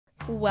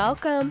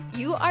Welcome.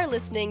 You are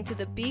listening to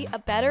the Be a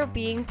Better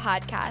Being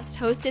podcast,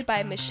 hosted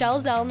by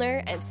Michelle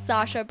Zellner and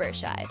Sasha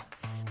Berscheid.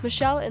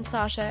 Michelle and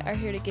Sasha are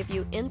here to give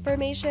you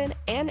information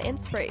and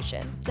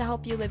inspiration to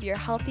help you live your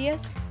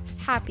healthiest,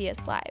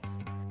 happiest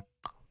lives.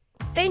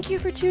 Thank you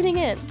for tuning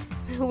in.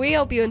 We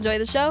hope you enjoy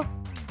the show.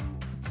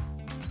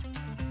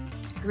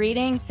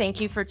 Greetings. Thank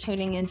you for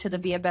tuning into the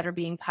Be a Better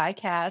Being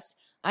podcast.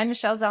 I'm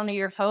Michelle Zellner,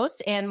 your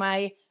host, and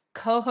my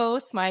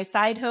co-host, my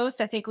side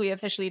host. I think we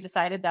officially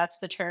decided that's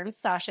the term.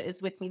 Sasha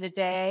is with me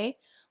today.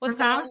 What's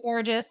going on,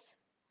 gorgeous?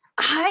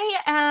 I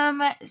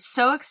am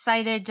so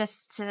excited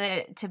just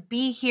to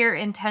be here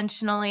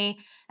intentionally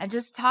and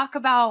just talk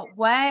about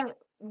what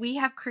we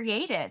have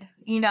created,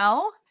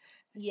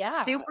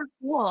 Yeah. Super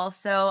cool.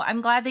 So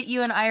I'm glad that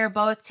you and I are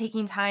both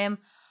taking time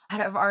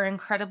out of our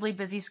incredibly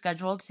busy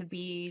schedule to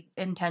be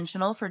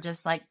intentional for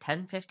just like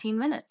 10, 15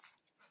 minutes.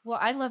 Well,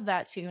 I love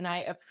that too. And I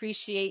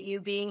appreciate you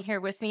being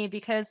here with me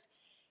because,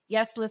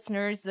 yes,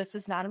 listeners, this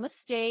is not a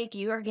mistake.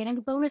 You are getting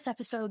a bonus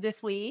episode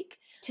this week.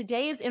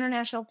 Today is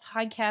International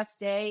Podcast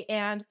Day.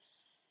 And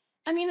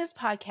I mean, as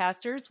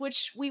podcasters,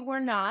 which we were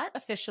not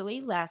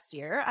officially last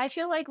year, I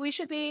feel like we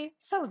should be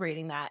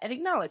celebrating that and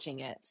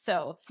acknowledging it.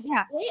 So,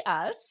 yeah, yay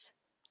us.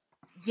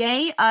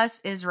 Yay us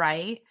is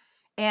right.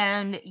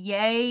 And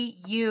yay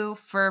you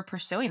for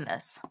pursuing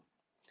this.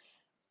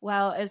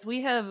 Well, as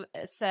we have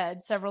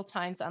said several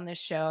times on this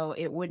show,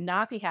 it would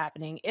not be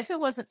happening if it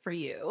wasn't for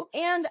you.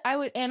 And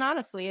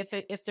honestly,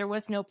 if there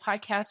was no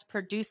podcast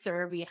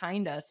producer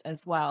behind us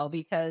as well,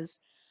 because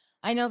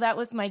I know that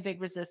was my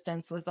big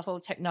resistance, was the whole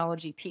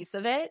technology piece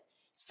of it.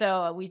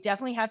 So we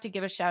definitely have to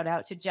give a shout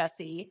out to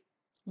Jessie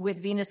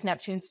with Venus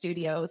Neptune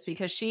Studios,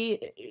 because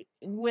she,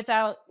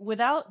 without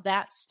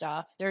that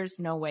stuff, there's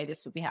no way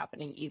this would be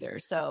happening either.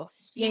 So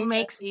she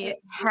makes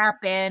it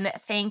happen.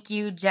 Thank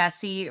you,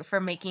 Jessie, for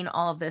making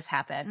all of this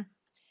happen.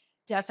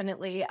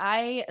 Definitely.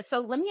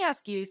 So let me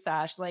ask you,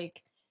 Sash,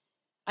 like,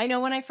 I know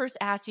when I first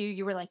asked you,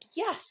 you were like,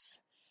 yes.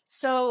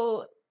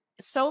 So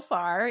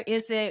far,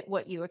 is it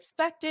what you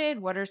expected?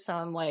 What are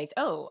some like,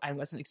 oh, I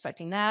wasn't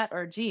expecting that,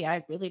 or gee,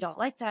 I really don't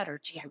like that,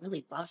 or gee, I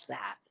really love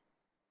that?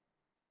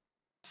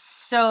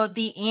 So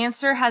the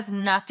answer has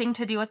nothing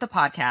to do with the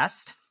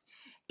podcast.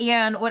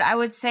 And what I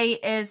would say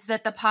is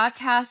that the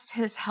podcast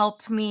has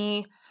helped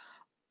me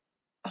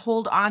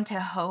hold on to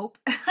hope.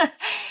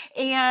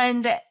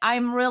 And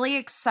I'm really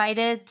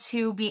excited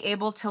to be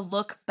able to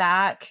look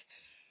back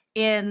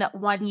in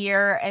 1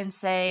 year and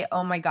say,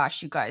 oh my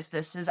gosh, you guys,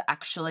 this is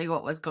actually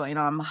what was going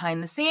on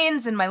behind the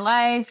scenes in my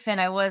life.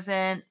 And I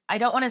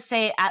don't want to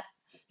say at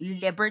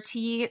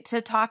liberty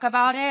to talk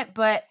about it,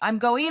 but I'm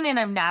going and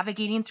I'm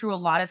navigating through a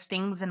lot of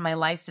things in my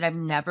life that I've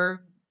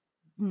never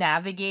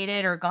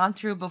navigated or gone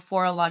through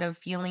before, a lot of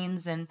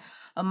feelings and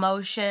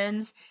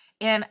emotions.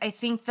 And I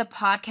think the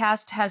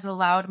podcast has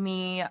allowed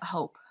me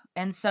hope.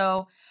 And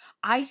so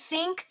I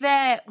think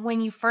that when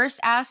you first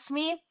asked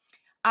me,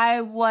 I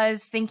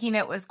was thinking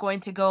it was going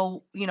to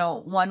go,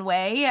 one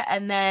way,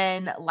 and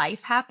then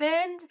life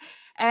happened.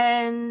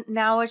 And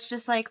now it's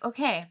just like,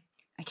 okay,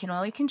 I can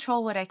only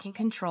control what I can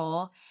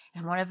control.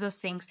 And one of those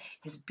things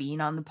is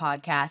being on the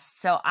podcast.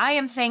 So I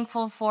am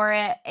thankful for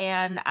it.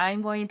 And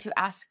I'm going to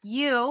ask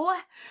you,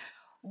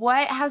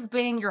 what has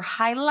been your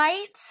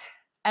highlight?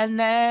 And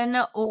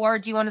then, or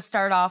do you want to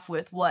start off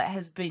with what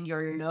has been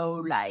your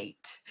low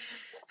light?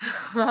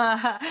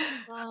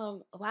 Wow.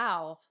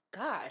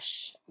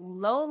 Gosh,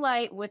 low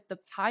light with the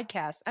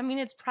podcast. I mean,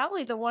 it's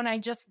probably the one I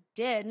just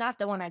did, not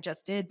the one I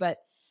just did, but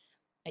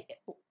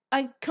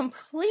I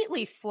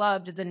completely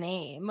flubbed the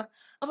name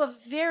of a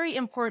very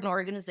important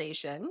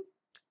organization,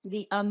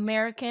 the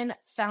American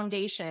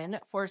Foundation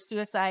for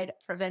Suicide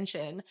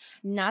Prevention,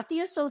 not the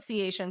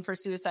Association for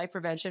Suicide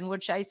Prevention,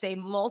 which I say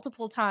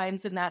multiple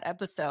times in that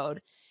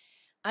episode.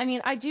 I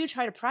mean, I do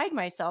try to pride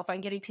myself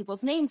on getting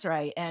people's names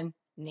right and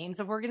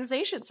names of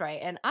organizations right.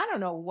 And I don't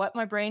know what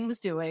my brain was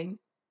doing,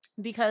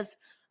 because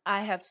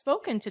I have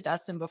spoken to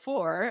Dustin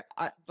before,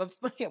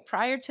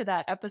 prior to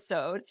that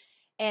episode,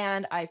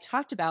 and I've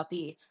talked about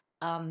the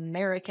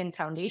American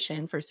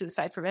Foundation for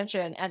Suicide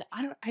Prevention, and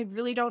I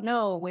really don't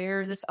know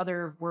where this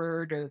other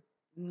word or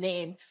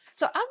name.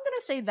 So I'm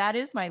gonna say that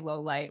is my low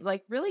light,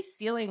 like really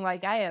feeling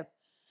like I have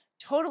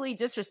totally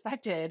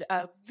disrespected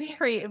a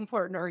very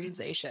important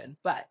organization.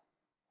 But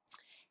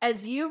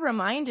as you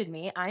reminded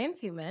me, I am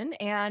human,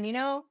 and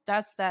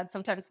that's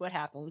sometimes what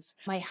happens.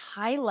 My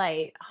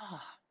highlight,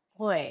 oh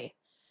boy.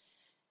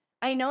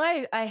 I know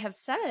I have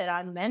said it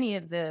on many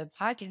of the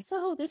podcasts.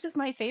 Oh, this is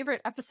my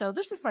favorite episode.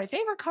 This is my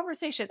favorite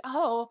conversation.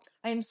 Oh,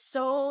 I'm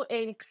so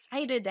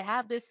excited to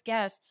have this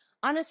guest.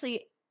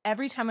 Honestly,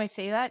 every time I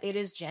say that, it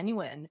is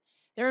genuine.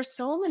 There are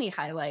so many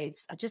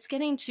highlights. Just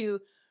getting to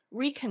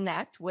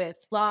reconnect with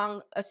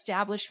long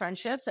established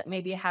friendships that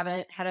maybe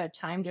haven't had a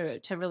time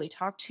to really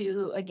talk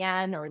to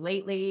again or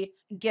lately.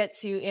 Get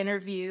to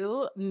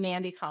interview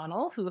Mandy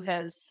Connell, who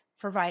has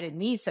provided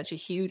me such a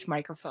huge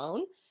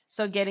microphone.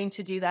 So getting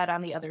to do that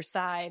on the other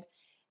side.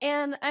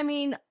 And I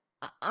mean,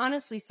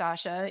 honestly,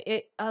 Sasha,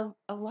 a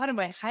lot of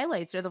my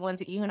highlights are the ones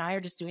that you and I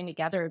are just doing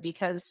together,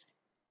 because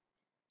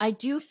I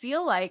do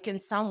feel like in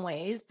some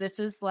ways this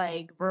is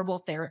like verbal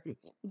therapy,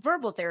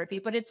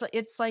 but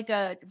it's like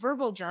a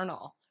verbal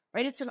journal,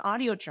 right? It's an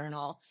audio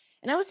journal.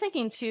 And I was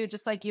thinking too,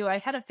 just like you, I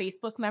had a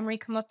Facebook memory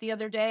come up the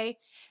other day,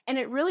 and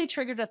it really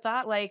triggered a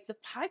thought. Like, the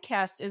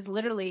podcast is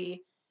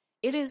literally,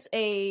 it's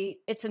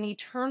an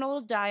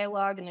eternal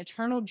dialogue, an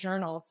eternal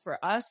journal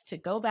for us to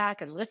go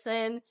back and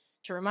listen,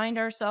 to remind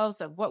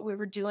ourselves of what we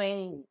were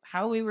doing,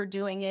 how we were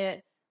doing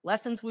it,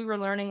 lessons we were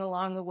learning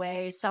along the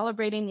way,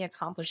 celebrating the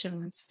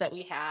accomplishments that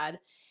we had.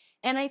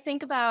 And I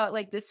think about,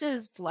 like, this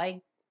is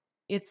like,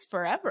 it's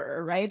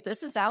forever, right?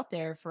 This is out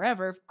there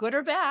forever, good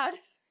or bad.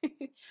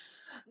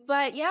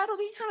 But yeah, it'll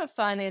be kind of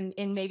fun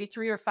in maybe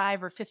 3 or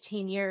 5 or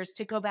 15 years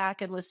to go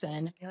back and listen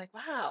and be like,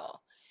 wow.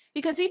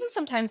 Because even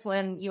sometimes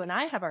when you and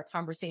I have our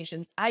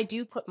conversations, I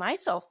do put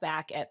myself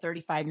back at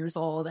 35 years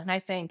old and I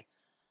think,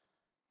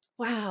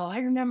 wow, I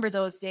remember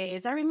those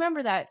days. I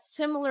remember that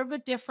similar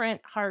but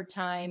different hard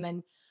time.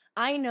 And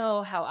I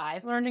know how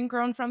I've learned and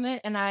grown from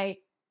it. And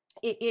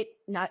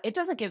it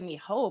doesn't give me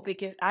hope.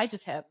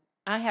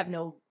 I have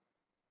no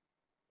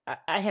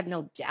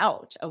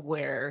doubt of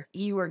where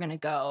you are going to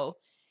go.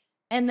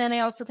 And then I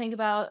also think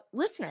about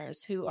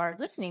listeners who are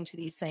listening to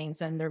these things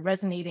and they're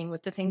resonating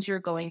with the things you're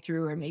going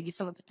through, or maybe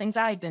some of the things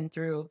I've been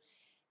through,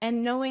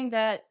 and knowing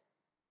that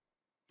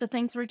the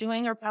things we're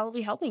doing are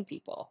probably helping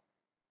people.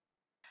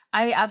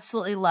 I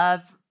absolutely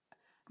love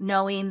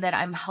knowing that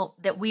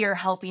that we are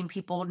helping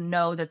people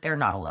know that they're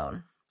not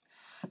alone.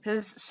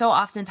 Because so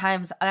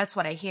oftentimes that's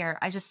what I hear.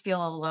 I just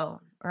feel alone,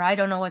 or I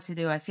don't know what to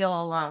do. I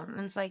feel alone.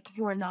 And it's like,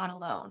 you are not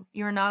alone.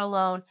 You're not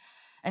alone.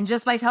 And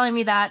just by telling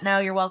me that, now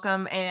you're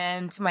welcome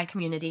and to my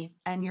community,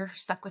 and you're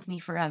stuck with me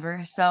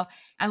forever. So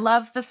I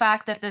love the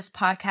fact that this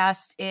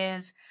podcast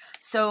is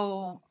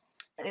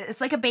it's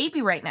like a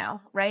baby right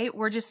now, right?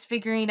 We're just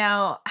figuring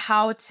out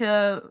how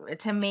to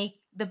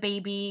make the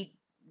baby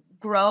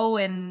grow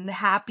and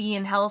happy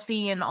and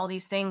healthy and all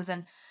these things.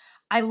 And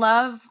I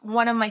love,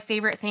 one of my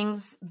favorite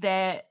things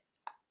that,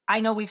 I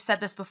know we've said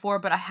this before,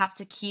 but I have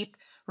to keep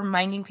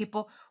reminding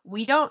people,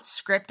 we don't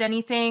script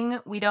anything.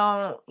 We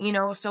don't,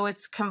 so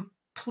it's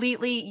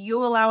completely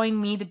you allowing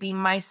me to be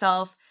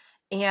myself,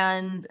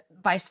 and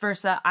vice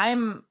versa.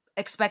 I'm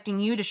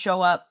expecting you to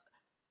show up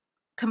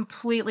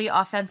completely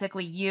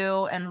authentically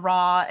you and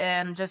raw,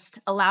 and just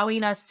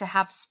allowing us to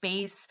have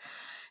space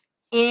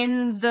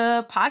in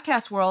the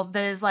podcast world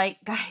that is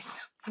like,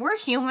 guys, we're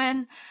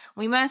human.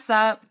 We mess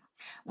up.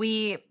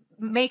 We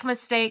make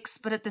mistakes,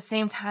 but at the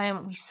same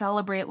time, we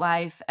celebrate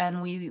life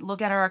and we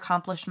look at our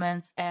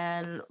accomplishments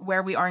and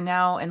where we are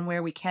now and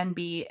where we can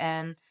be.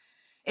 And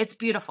it's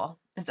beautiful.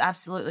 It's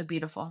absolutely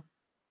beautiful.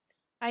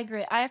 I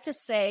agree. I have to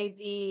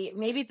say,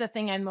 maybe the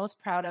thing I'm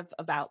most proud of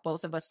about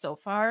both of us so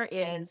far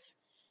is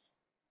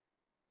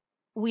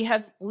we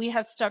have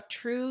stuck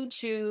true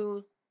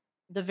to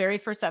the very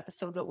first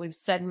episode. What we've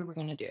said we were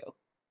going to do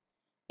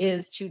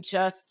is to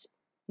just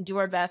do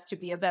our best to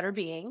be a better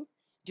being,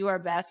 do our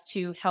best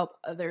to help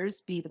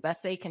others be the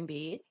best they can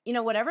be.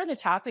 Whatever the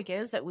topic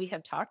is that we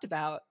have talked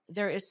about,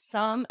 there is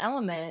some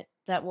element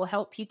that will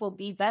help people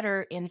be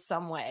better in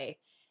some way.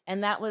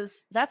 And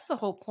that's the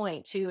whole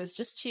point too, is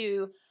just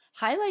to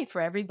highlight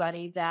for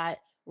everybody that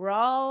we're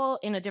all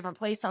in a different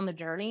place on the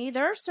journey.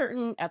 There are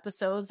certain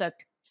episodes that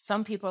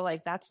some people are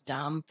like, that's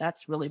dumb.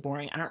 That's really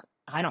boring.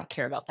 I don't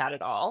care about that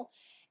at all.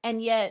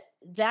 And yet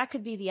that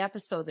could be the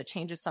episode that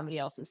changes somebody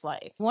else's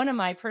life. One of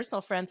my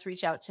personal friends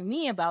reached out to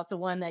me about the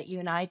one that you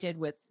and I did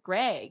with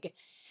Greg.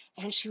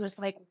 And she was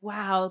like,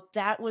 wow,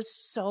 that was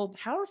so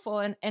powerful.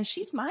 And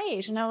she's my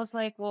age. And I was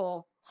like,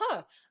 well,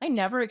 I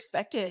never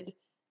expected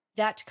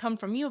that to come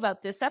from you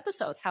about this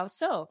episode. How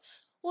so?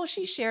 Well,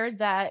 she shared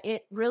that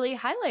it really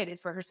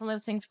highlighted for her some of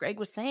the things Greg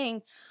was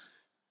saying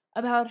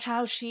about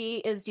how she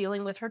is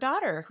dealing with her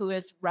daughter, who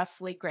is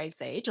roughly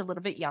Greg's age, a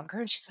little bit younger.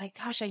 And she's like,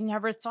 gosh, I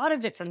never thought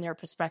of it from their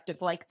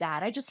perspective like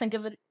that. I just think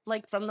of it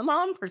like from the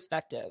mom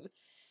perspective.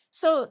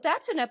 So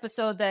that's an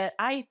episode that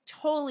I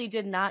totally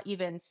did not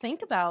even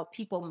think about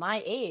people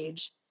my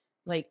age,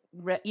 like,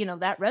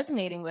 that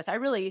resonating with. I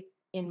really,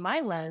 in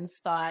my lens,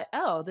 thought,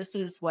 oh, this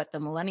is what the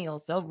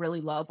millennials, they'll really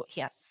love what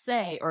he has to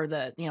say, or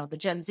the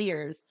Gen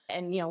Zers,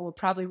 and, will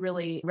probably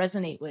really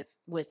resonate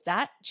with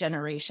that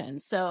generation.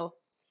 So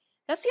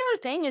that's the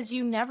other thing, is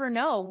you never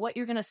know what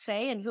you're going to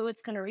say and who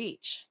it's going to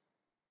reach.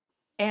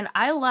 And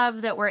I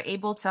love that we're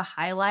able to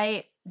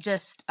highlight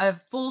just a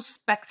full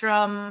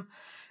spectrum,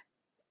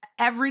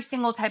 every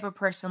single type of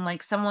person.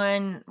 Like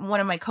one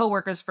of my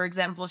coworkers, for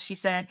example, she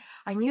said,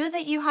 I knew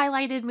that you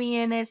highlighted me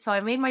in it, so I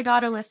made my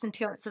daughter listen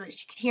to it so that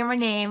she could hear my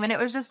name. And it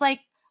was just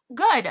like,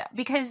 good,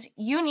 because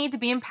you need to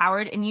be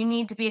empowered and you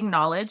need to be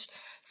acknowledged.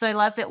 So I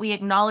love that we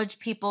acknowledge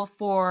people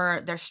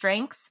for their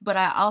strengths, but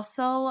I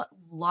also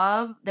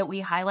love that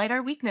we highlight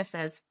our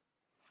weaknesses.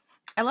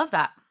 I love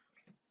that.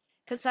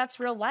 Because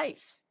that's real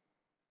life,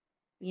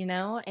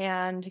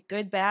 and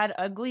good, bad,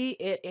 ugly,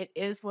 it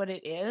is what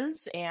it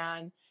is.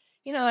 And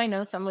I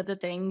know some of the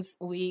things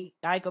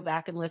I go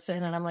back and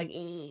listen and I'm like,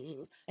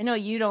 I know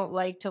you don't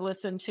like to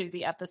listen to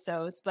the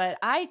episodes, but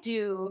I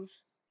do,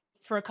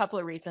 for a couple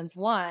of reasons.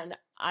 One,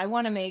 I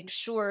want to make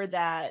sure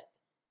that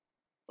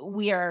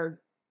we are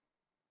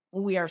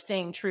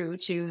staying true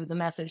to the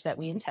message that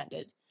we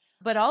intended.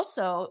 But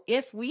also,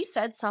 if we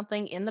said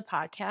something in the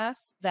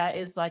podcast that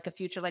is like a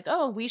future, like,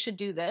 oh, we should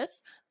do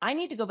this, I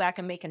need to go back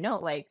and make a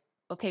note like,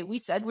 okay, we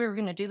said we were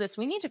going to do this.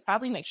 We need to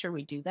probably make sure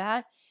we do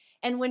that.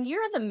 And when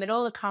you're in the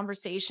middle of a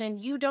conversation,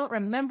 you don't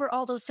remember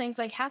all those things.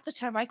 Like half the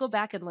time I go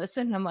back and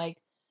listen and I'm like,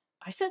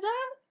 I said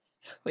that?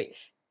 Wait,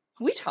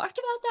 we talked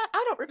about that?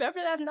 I don't remember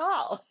that at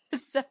all.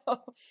 So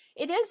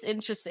it is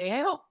interesting.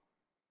 I hope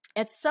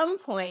at some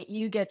point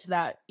you get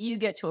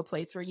to a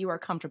place where you are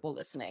comfortable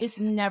listening. It's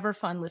never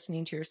fun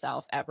listening to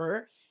yourself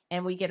ever.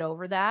 And we get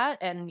over that.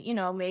 And,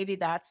 maybe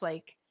that's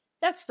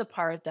the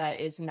part that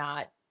is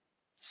not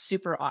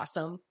super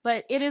awesome,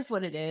 but it is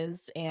what it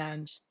is.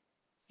 And,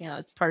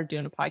 it's part of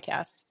doing a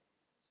podcast.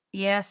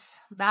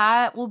 Yes,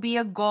 that will be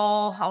a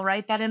goal. I'll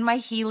write that in my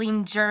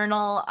healing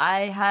journal.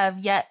 I have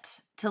yet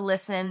to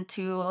listen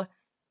to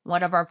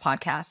one of our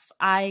podcasts.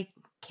 I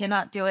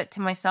cannot do it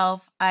to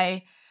myself.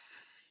 I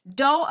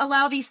don't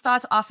allow these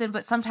thoughts often,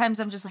 but sometimes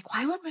I'm just like,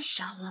 why would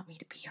Michelle want me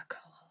to be your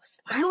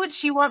co-host? Why would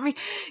she want me?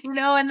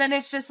 And then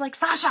it's just like,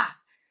 Sasha,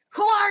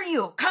 who are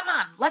you? Come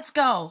on, let's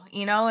go.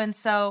 And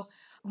so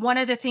one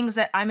of the things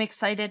that I'm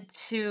excited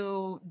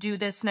to do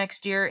this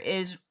next year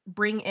is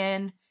bring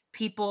in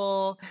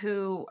people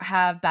who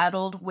have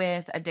battled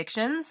with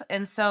addictions.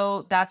 And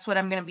so that's what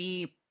I'm going to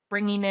be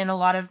bringing in, a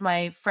lot of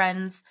my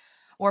friends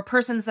or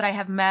persons that I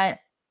have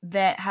met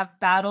that have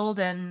battled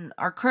and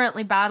are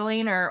currently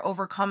battling or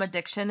overcome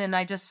addiction. And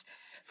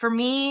for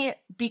me,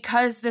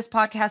 because this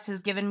podcast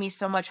has given me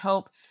so much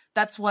hope,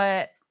 that's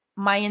what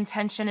my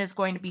intention is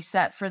going to be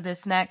set for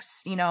this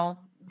next,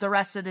 the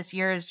rest of this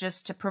year, is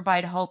just to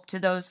provide hope to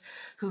those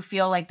who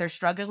feel like they're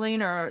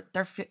struggling or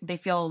they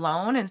feel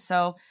alone. And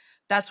so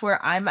that's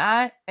where I'm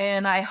at.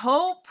 And I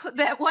hope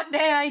that one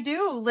day I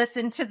do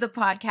listen to the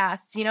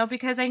podcasts,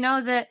 because I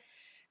know that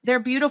they're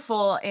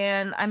beautiful,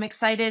 and I'm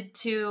excited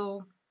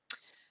to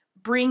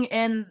bring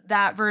in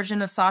that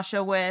version of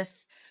Sasha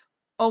with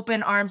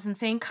open arms and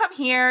saying, come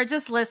here,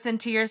 just listen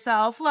to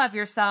yourself, love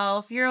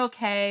yourself, you're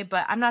okay.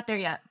 But I'm not there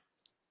yet.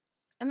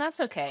 And that's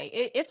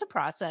okay. It's a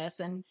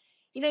process. And,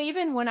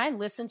 even when I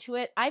listen to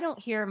it, I don't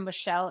hear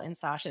Michelle and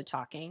Sasha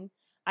talking.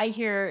 I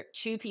hear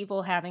two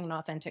people having an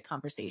authentic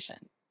conversation,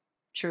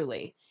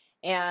 truly.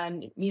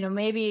 And,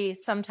 maybe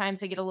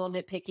sometimes I get a little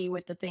nitpicky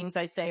with the things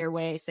I say or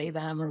way I say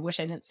them, or wish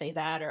I didn't say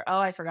that, or, oh,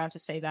 I forgot to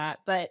say that.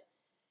 But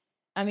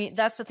I mean,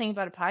 that's the thing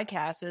about a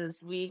podcast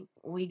is we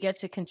get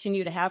to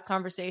continue to have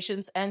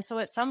conversations. And so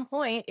at some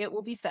point it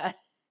will be said.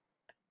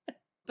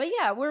 But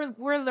yeah,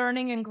 we're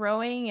learning and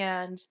growing.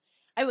 And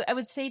I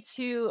would say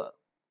too,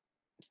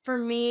 for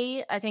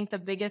me, I think the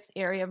biggest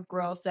area of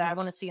growth that I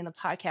want to see in the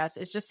podcast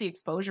is just the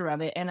exposure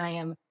of it. And I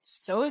am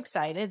so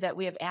excited that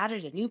we have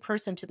added a new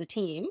person to the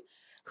team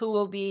who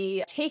will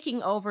be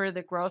taking over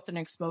the growth and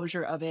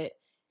exposure of it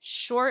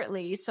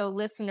shortly. So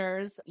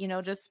listeners,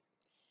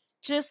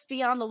 just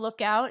be on the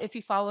lookout. If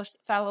you follow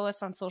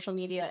us on social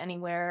media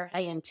anywhere,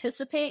 I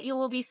anticipate you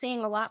will be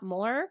seeing a lot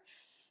more,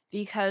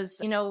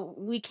 because,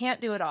 we can't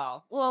do it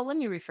all. Well, let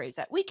me rephrase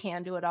that. We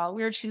can do it all.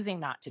 We're choosing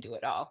not to do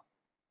it all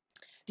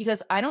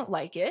because I don't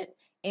like it.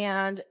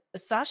 And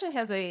Sasha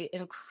has an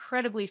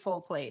incredibly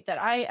full plate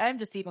that I'm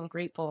just even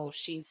grateful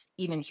she's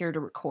even here to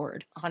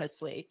record,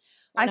 honestly.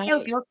 I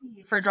feel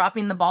guilty for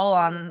dropping the ball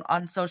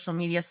on social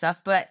media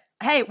stuff, but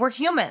hey, we're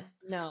human.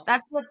 No.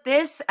 That's what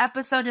this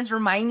episode is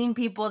reminding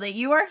people, that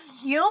you are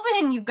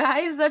human, you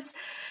guys.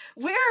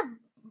 We're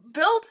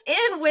built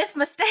in with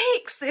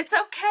mistakes. It's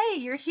okay.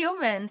 You're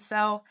human.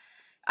 So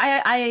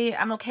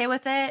I'm okay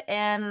with it.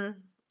 And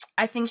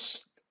I think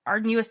our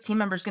newest team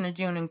member is going to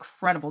do an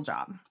incredible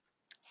job.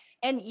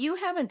 And you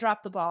haven't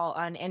dropped the ball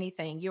on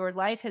anything. Your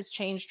life has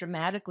changed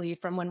dramatically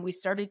from when we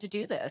started to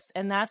do this.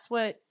 And that's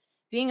what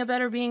being a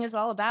better being is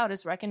all about,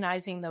 is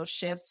recognizing those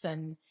shifts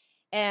and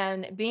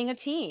being a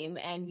team.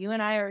 And you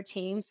and I are a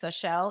team.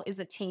 Sashelle is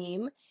a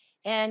team.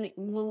 And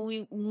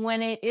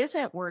when it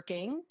isn't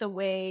working the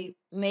way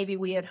maybe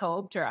we had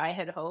hoped or I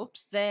had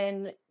hoped,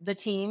 then the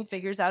team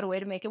figures out a way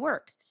to make it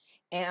work.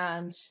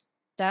 And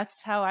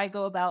that's how I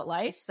go about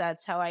life.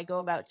 That's how I go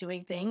about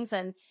doing things.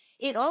 And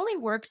it only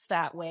works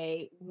that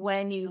way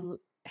when you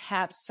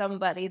have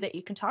somebody that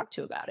you can talk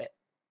to about it.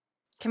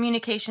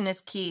 Communication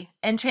is key,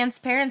 and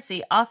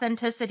transparency,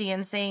 authenticity,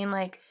 and saying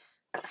like,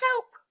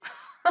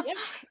 help. Yeah.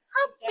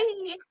 Help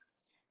me.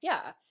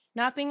 Yeah.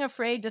 Not being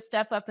afraid to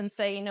step up and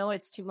say,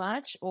 it's too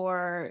much,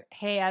 or,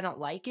 hey, I don't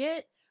like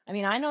it. I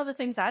mean, I know the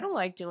things I don't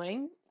like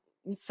doing.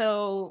 And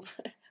so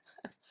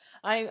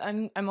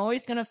I'm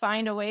always going to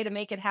find a way to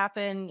make it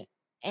happen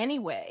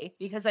anyway,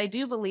 because I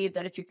do believe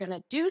that if you're going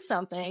to do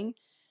something,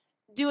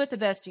 do it the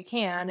best you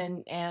can.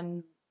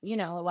 And,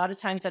 a lot of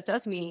times that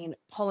does mean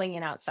pulling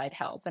in outside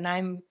help. And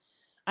I'm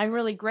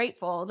really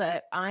grateful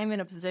that I'm in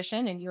a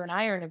position, and you and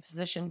I are in a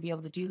position to be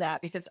able to do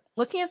that, because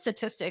looking at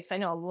statistics, I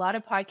know a lot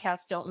of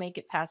podcasts don't make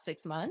it past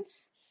 6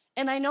 months.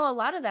 And I know a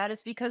lot of that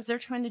is because they're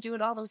trying to do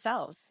it all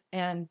themselves,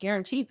 and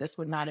guaranteed this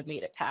would not have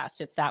made it past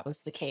if that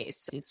was the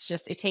case.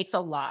 It takes a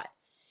lot.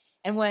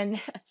 And when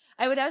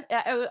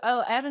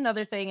I'll add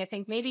another thing. I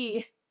think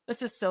maybe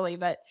this is silly,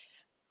 but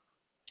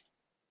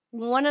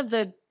one of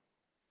the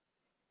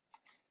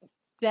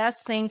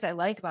best things I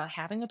like about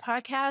having a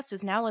podcast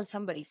is now when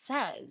somebody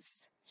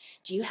says,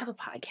 "Do you have a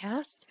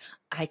podcast?"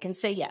 I can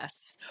say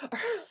yes.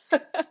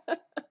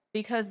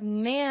 Because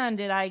man,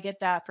 did I get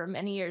that for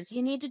many years.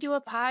 You need to do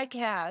a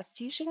podcast.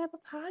 You should have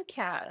a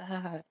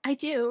podcast. I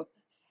do.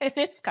 And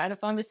it's kind of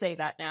fun to say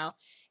that now.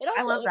 It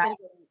also love that.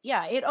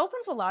 it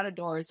opens a lot of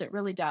doors. It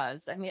really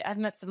does. I mean, I've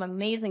met some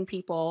amazing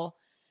people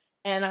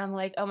and I'm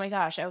like, oh my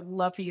gosh, I would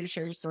love for you to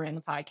share your story on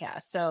the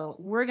podcast. So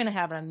we're going to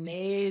have an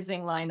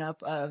amazing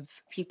lineup of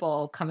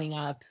people coming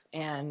up.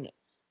 And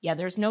yeah,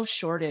 there's no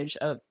shortage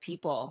of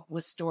people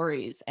with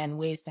stories and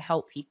ways to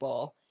help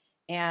people.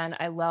 And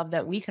I love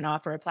that we can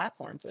offer a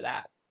platform for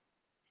that.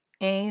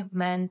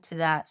 Amen to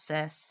that,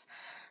 sis.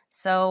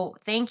 So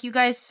thank you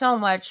guys so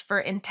much for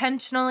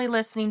intentionally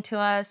listening to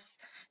us.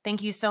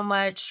 Thank you so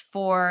much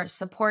for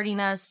supporting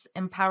us,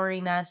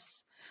 empowering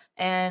us,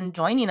 and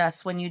joining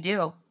us when you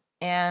do.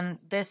 And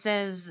this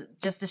is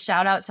just a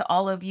shout out to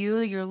all of you,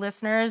 your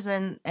listeners,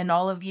 and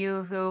all of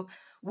you who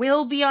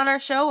will be on our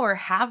show or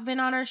have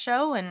been on our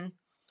show. And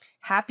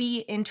happy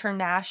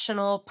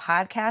International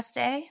Podcast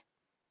Day.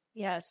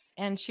 Yes.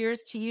 And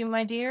cheers to you,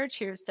 my dear.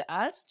 Cheers to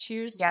us.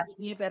 Cheers to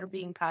the Be a Better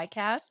Being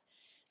podcast,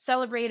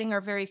 celebrating our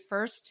very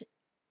first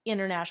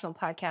International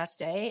Podcast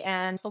Day,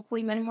 and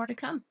hopefully many more to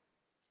come.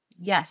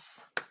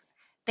 Yes.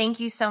 Thank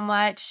you so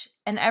much.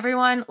 And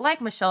everyone, like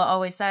Michelle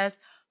always says,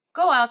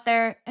 go out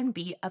there and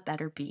be a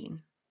better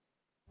being.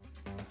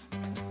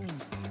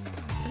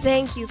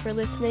 Thank you for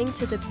listening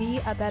to the Be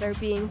a Better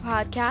Being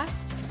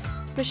podcast.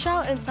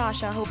 Michelle and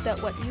Sasha hope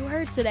that what you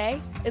heard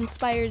today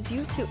inspires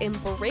you to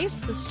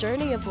embrace this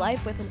journey of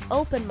life with an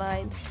open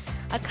mind,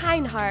 a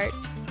kind heart,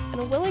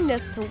 and a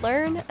willingness to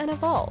learn and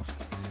evolve.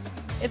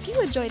 If you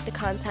enjoyed the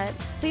content,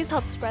 please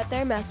help spread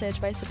their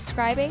message by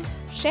subscribing,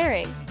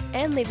 sharing,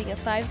 and leaving a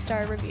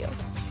 5-star review.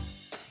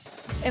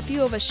 If you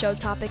have a show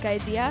topic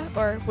idea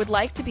or would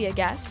like to be a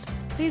guest,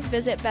 please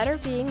visit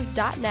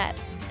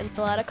betterbeings.net and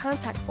fill out a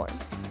contact form.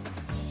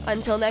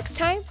 Until next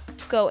time,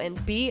 go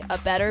and be a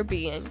better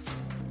being.